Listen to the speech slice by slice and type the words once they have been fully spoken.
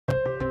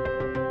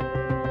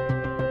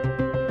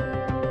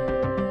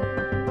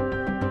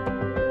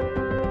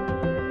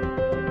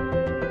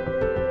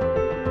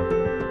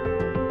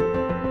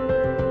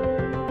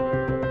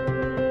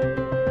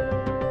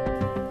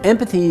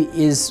Empathy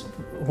is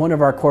one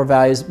of our core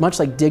values. Much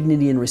like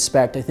dignity and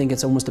respect, I think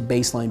it's almost a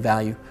baseline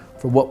value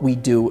for what we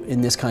do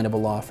in this kind of a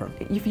law firm.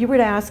 If you were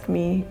to ask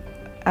me,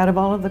 out of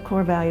all of the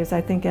core values,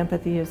 I think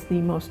empathy is the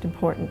most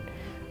important.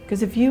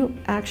 Because if you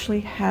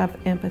actually have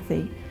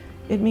empathy,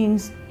 it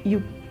means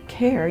you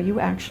care, you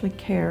actually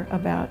care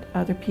about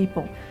other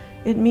people.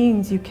 It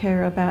means you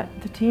care about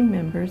the team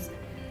members,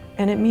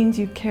 and it means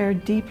you care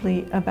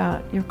deeply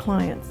about your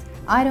clients.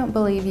 I don't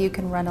believe you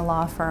can run a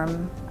law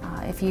firm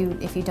if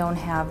you don't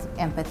have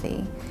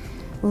empathy.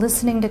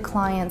 Listening to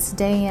clients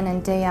day in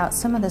and day out,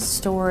 some of the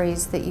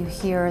stories that you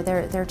hear,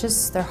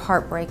 they're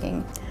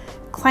heartbreaking.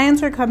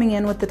 Clients are coming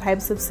in with the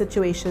types of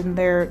situation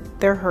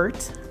they're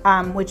hurt,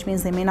 which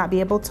means they may not be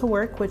able to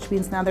work, which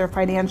means now they're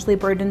financially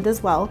burdened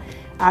as well,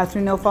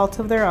 through no fault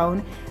of their own,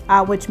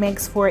 which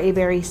makes for a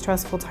very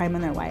stressful time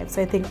in their lives.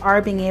 I think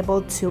our being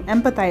able to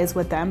empathize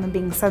with them and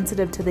being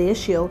sensitive to the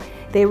issue,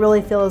 they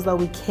really feel as though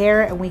we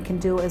care and we can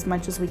do as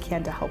much as we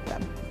can to help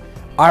them.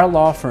 Our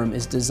law firm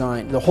is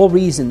designed, the whole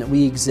reason that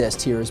we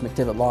exist here as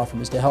McDivitt Law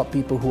Firm is to help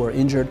people who are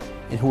injured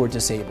and who are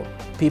disabled,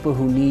 people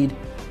who need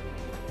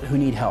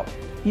help.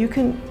 You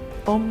can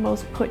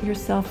almost put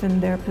yourself in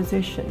their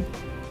position,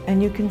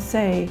 and you can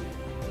say,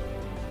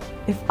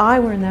 if I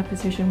were in that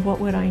position, what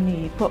would I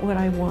need? What would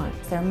I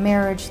want? Their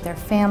marriage, their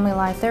family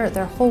life,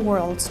 their whole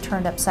world's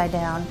turned upside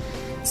down.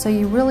 So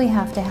you really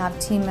have to have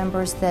team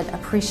members that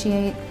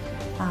appreciate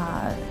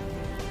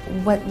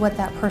what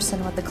that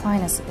person, what the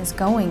client is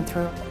going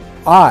through.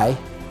 I,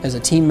 as a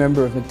team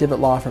member of McDivitt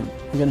Law Firm,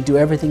 am going to do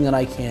everything that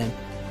I can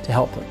to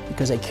help them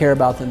because I care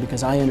about them,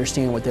 because I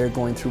understand what they're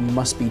going through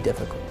must be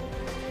difficult.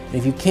 And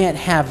if you can't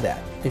have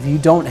that, if you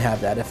don't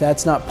have that, if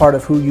that's not part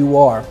of who you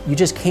are, you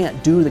just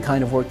can't do the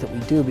kind of work that we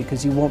do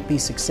because you won't be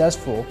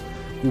successful,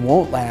 you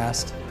won't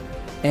last,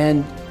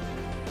 and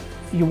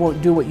you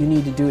won't do what you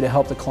need to do to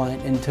help the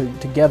client and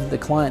to give the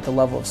client the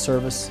level of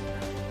service,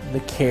 the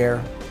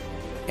care,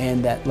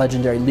 and that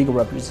legendary legal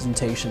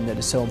representation that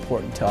is so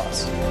important to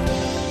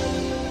us.